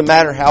doesn't really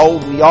matter how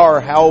old we are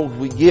or how old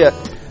we get.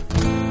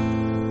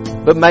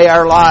 But may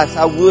our lives,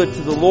 I would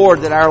to the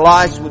Lord that our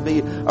lives would be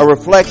a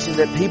reflection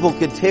that people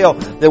could tell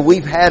that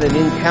we've had an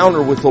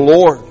encounter with the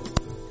Lord.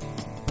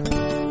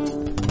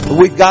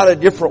 We've got a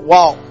different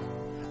walk.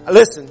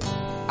 Listen,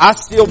 I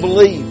still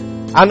believe.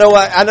 I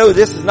know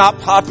this is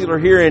not popular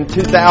here in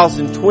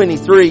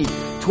 2023,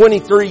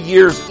 23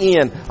 years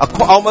in,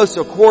 almost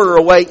a quarter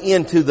away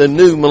into the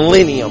new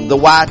millennium, the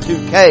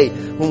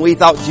Y2K, when we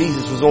thought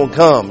Jesus was going to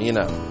come, you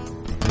know.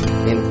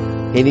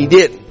 And he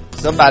didn't.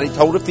 Somebody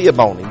told a fib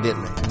on him,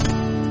 didn't they?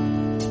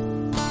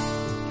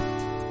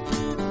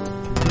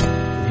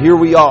 Here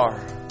we are.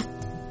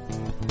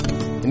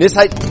 And this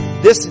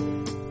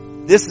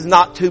is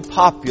not too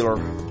popular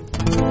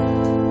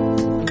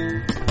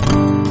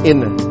in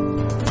the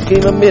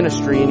scheme of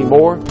ministry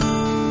anymore.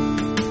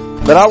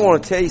 But I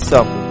want to tell you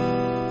something.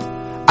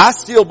 I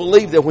still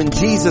believe that when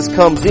Jesus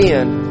comes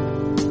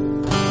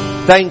in,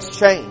 things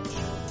change.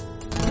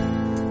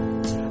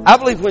 I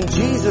believe when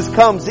Jesus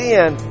comes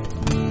in,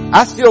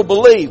 I still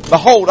believe,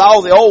 behold,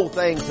 all the old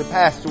things have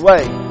passed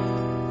away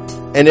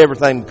and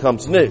everything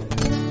becomes new.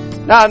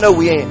 Now I know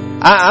we ain't,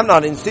 I'm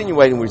not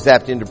insinuating we're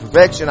zapped into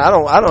perfection.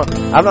 I'm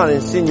not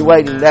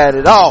insinuating that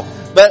at all.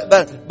 But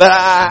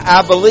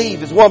I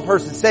believe, as one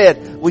person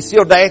said, we're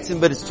still dancing,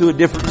 but it's to a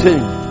different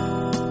tune.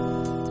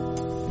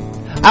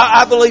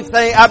 I believe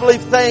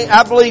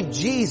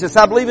Jesus.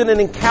 I believe in an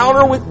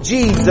encounter with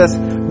Jesus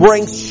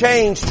brings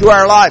change to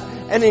our life.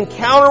 An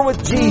encounter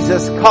with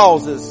Jesus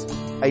causes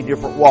a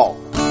different walk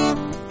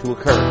to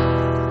occur.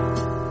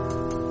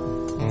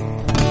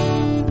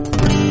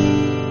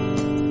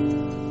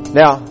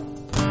 Now,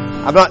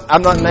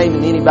 I'm not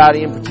naming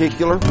anybody in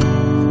particular.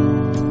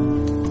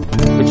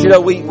 But you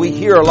know, we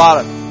hear a lot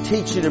of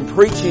teaching and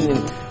preaching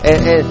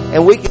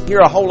and we can hear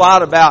a whole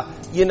lot about,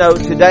 you know,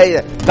 today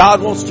that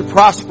God wants to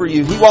prosper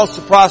you. He wants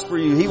to prosper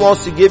you. He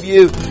wants to give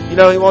you, you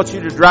know, He wants you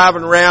to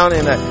driving around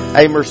in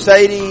a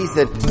Mercedes.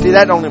 And see,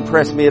 that don't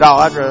impress me at all.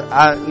 I'd rather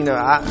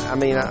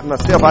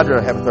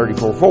have a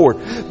 34 Ford.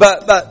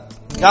 But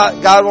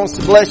God wants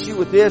to bless you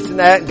with this and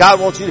that.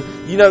 God wants you to,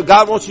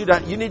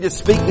 you need to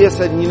speak this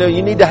and,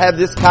 you need to have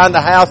this kind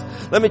of house.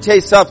 Let me tell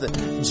you something.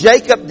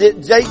 Jacob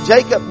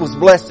was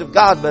blessed of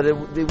God, but he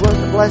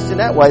wasn't blessed in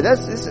that way.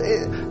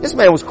 This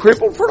man was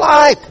crippled for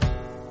life.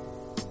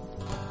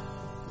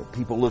 But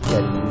people looked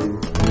at him and knew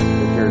that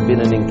there had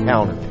been an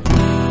encounter.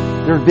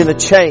 There had been a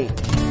change.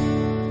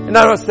 And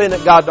I'm not saying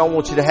that God don't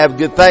want you to have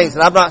good things,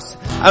 and I'm not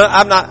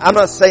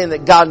saying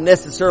that God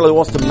necessarily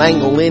wants to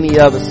mangle any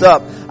of us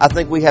up. I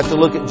think we have to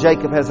look at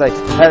Jacob as a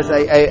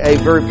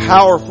very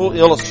powerful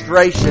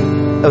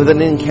illustration of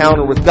an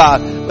encounter with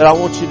God. But I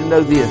want you to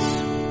know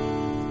this.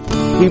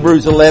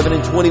 Hebrews 11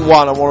 and 21,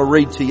 I want to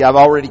read to you. I've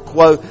already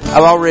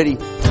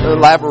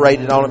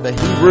elaborated on it, but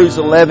Hebrews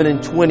 11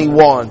 and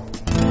 21.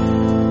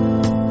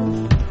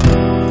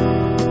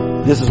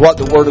 This is what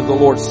the word of the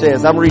Lord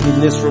says. I'm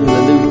reading this from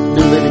the New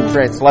Living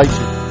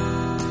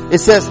Translation. It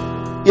says,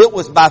 it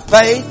was by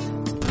faith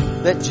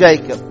that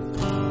Jacob,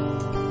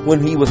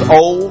 when he was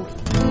old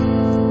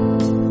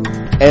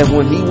and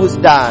when he was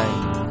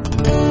dying,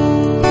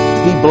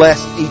 he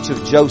blessed each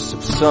of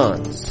Joseph's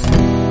sons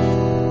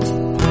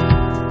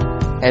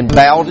and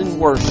bowed in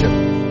worship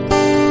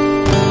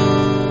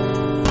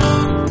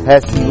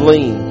as he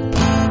leaned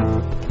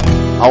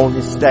on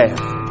his staff.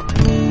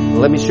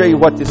 Let me show you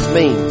what this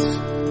means.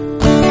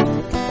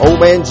 Old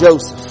man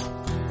Joseph,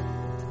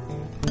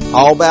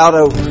 all bowed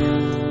over,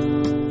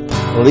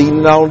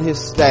 leaning on his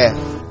staff.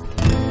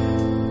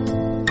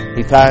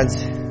 He finds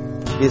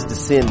his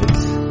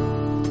descendants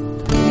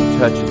and he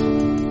touches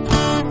them.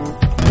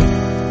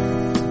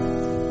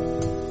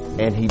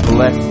 And he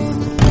blesses them.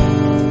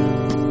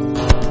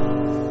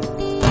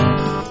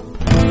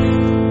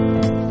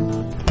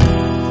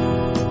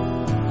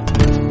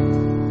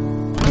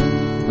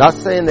 Not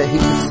saying that he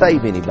could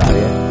save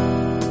anybody,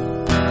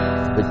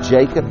 but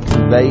Jacob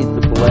conveyed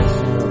the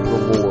blessing of the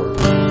Lord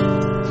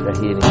that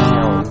he had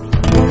encountered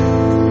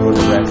for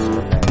the rest of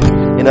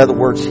that. In other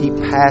words, he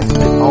passed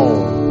it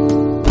on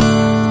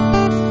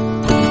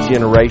to the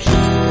generations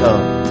to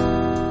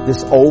come.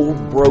 This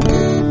old,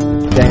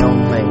 broken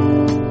down man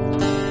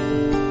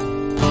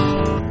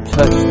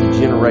touched the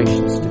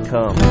generations to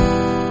come.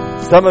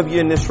 Some of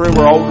you in this room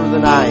are older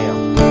than I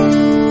am.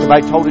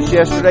 Somebody told us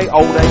yesterday,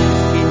 old age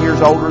is 10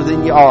 years older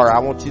than you are. I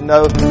want you to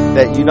know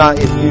that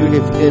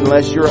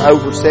unless you're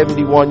over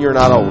 71, you're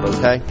not old,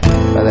 okay?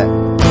 By that.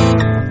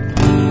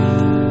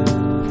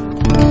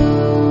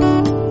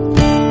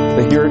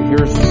 But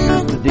here's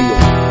the deal.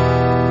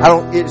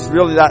 It's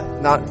really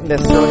not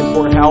necessarily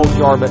important how old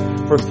you are, but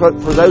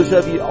for those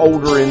of you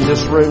older in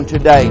this room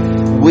today,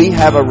 we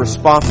have a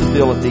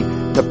responsibility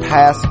to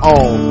pass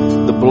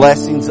on the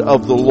blessings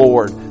of the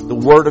Lord, the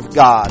Word of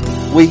God.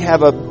 We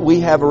have a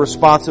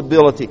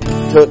responsibility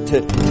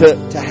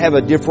to have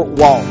a different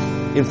walk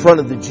in front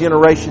of the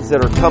generations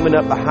that are coming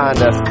up behind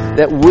us,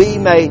 that we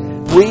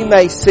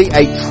may see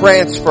a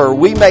transfer.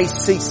 We may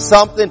see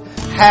something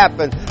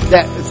happen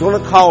that is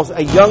going to cause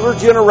a younger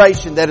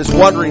generation that is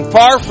wandering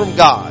far from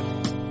God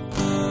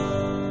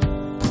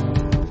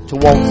to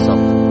want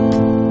something.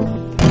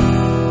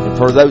 And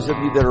for those of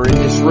you that are in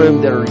this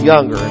room that are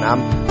younger,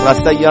 and when I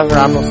say younger,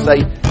 I'm going to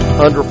say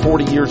under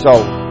 40 years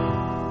old.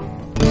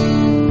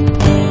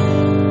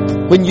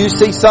 When you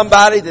see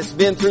somebody that's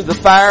been through the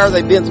fire,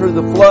 they've been through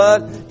the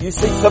flood, you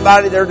see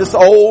somebody, they're just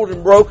old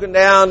and broken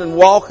down and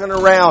walking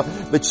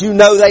around, but you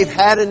know they've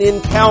had an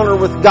encounter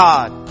with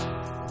God.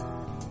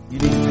 You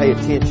need to pay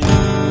attention.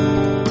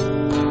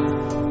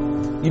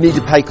 You need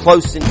to pay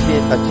close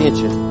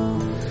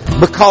attention.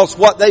 Because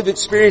what they've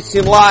experienced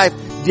in life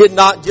did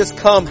not just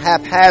come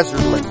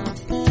haphazardly.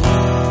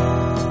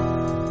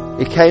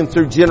 It came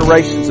through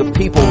generations of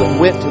people that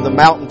went to the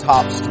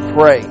mountaintops to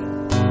pray.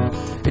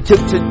 It took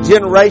to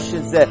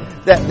generations that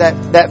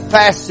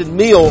fasted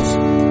meals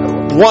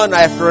one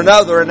after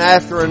another and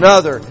after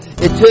another.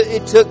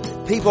 It took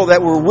people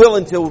that were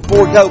willing to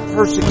forego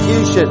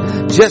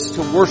persecution just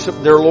to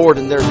worship their Lord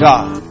and their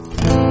God.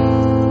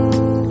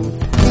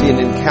 See, an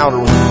encounter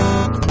with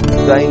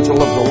the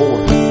angel of the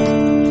Lord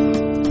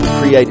to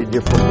create a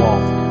different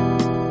walk.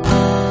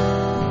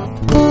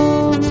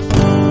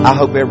 I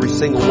hope every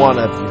single one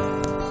of you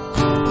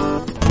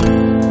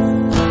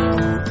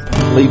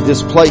leave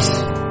this place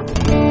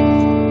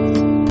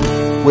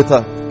with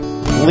a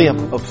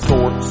limp of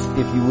sorts,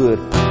 if you would.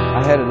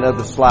 I had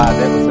another slide.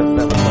 That was my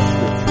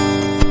scripture.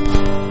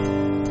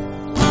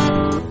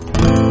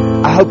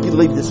 I hope you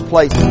leave this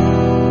place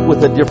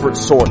with a different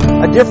sort,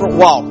 a different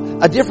walk,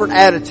 a different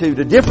attitude,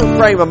 a different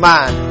frame of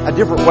mind, a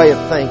different way of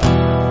thinking,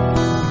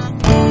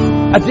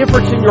 a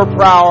difference in your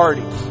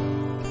priorities.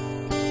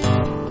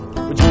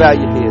 Would you bow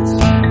your heads?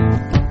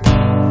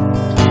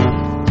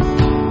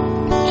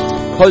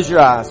 Close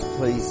your eyes,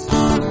 please.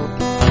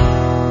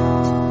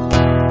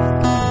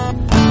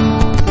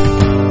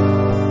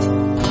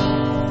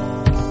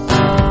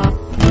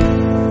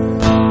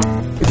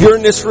 If you're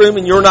in this room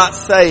and you're not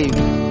saved,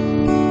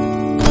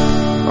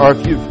 or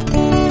if you've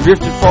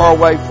drifted far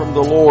away from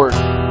the Lord,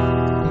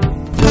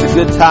 it's a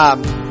good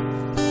time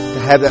to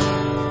have that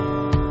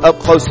up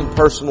close and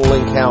personal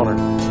encounter.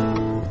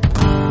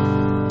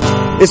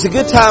 It's a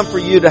good time for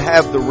you to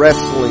have the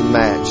wrestling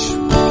match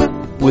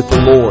with the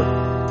Lord.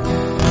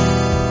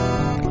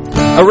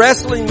 A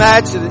wrestling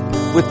match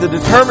with the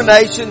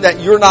determination that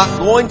you're not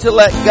going to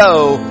let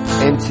go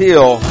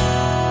until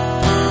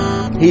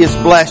He has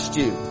blessed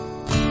you.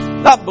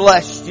 Not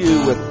blessed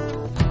you with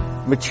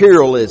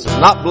materialism,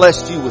 not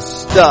blessed you with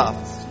stuff,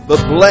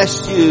 but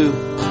blessed you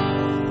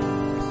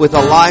with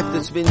a life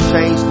that's been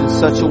changed in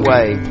such a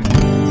way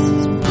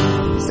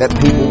that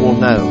people will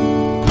know.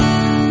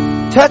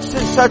 Touched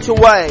in such a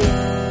way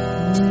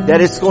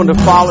that it's going to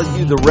follow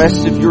you the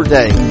rest of your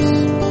days.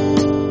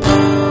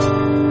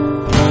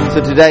 So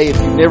today, if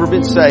you've never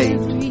been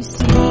saved,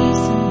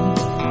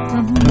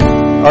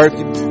 or if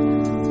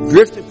you've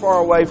drifted far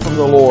away from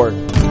the Lord,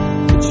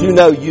 but you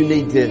know you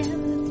need to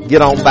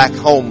get on back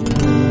home,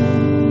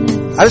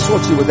 I just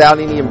want you, without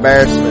any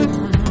embarrassment,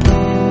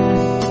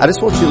 I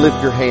just want you to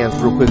lift your hands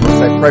real quick and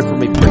say, pray for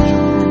me, preacher.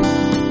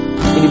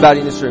 Anybody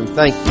in this room,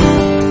 thank you.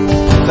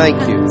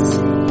 Thank you.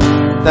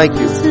 Thank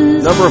you.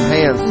 Number of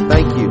hands,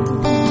 thank you.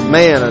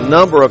 Man, a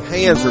number of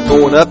hands are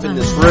going up in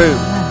this room.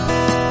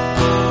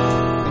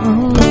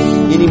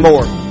 Any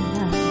more?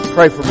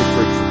 Pray for me,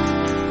 preacher.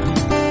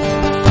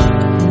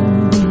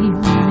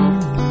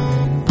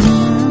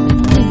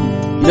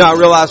 You know, I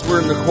realize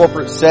we're in the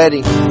corporate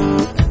setting.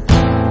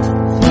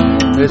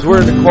 And as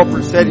we're in the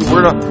corporate setting,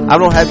 I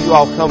don't have you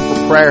all come for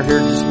prayer here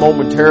just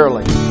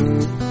momentarily.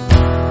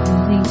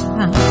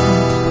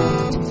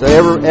 So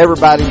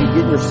everybody, you're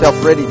getting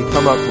yourself ready to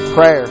come up for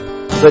prayer.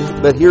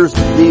 But here's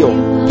the deal.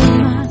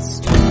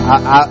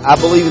 I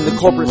believe in the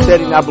corporate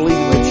setting. I believe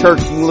in the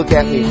church. You can look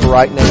at me for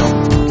right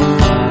now.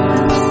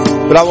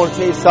 But I want to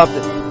tell you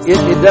something.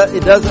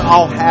 It doesn't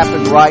all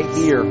happen right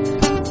here.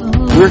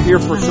 We're here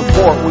for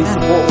support. We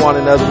support one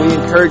another. We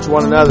encourage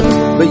one another.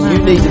 But you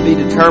need to be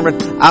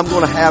determined. I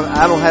don't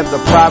have the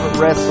private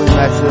wrestling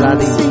match that I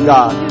need with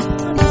God.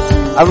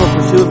 I don't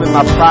pursue Him in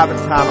my private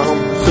time. I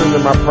don't pursue Him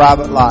in my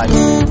private life.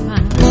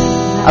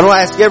 I don't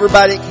ask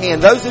everybody that can.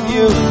 Those of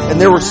you, and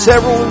there were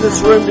several in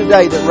this room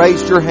today that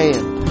raised your hand.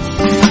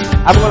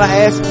 I'm going to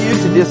ask you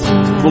to just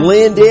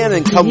blend in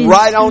and come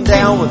right on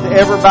down with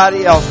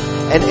everybody else.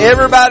 And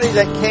everybody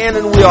that can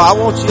and will, I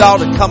want you all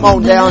to come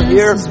on down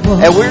here,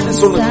 and we're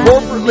just going to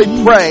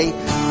corporately pray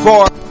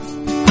for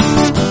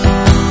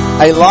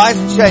a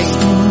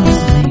life-changing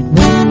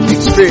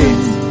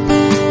experience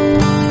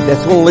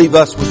that's going to leave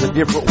us with a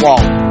different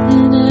walk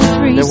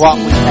than what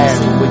we had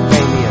when we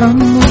came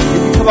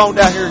in. come on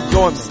down here and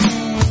join me.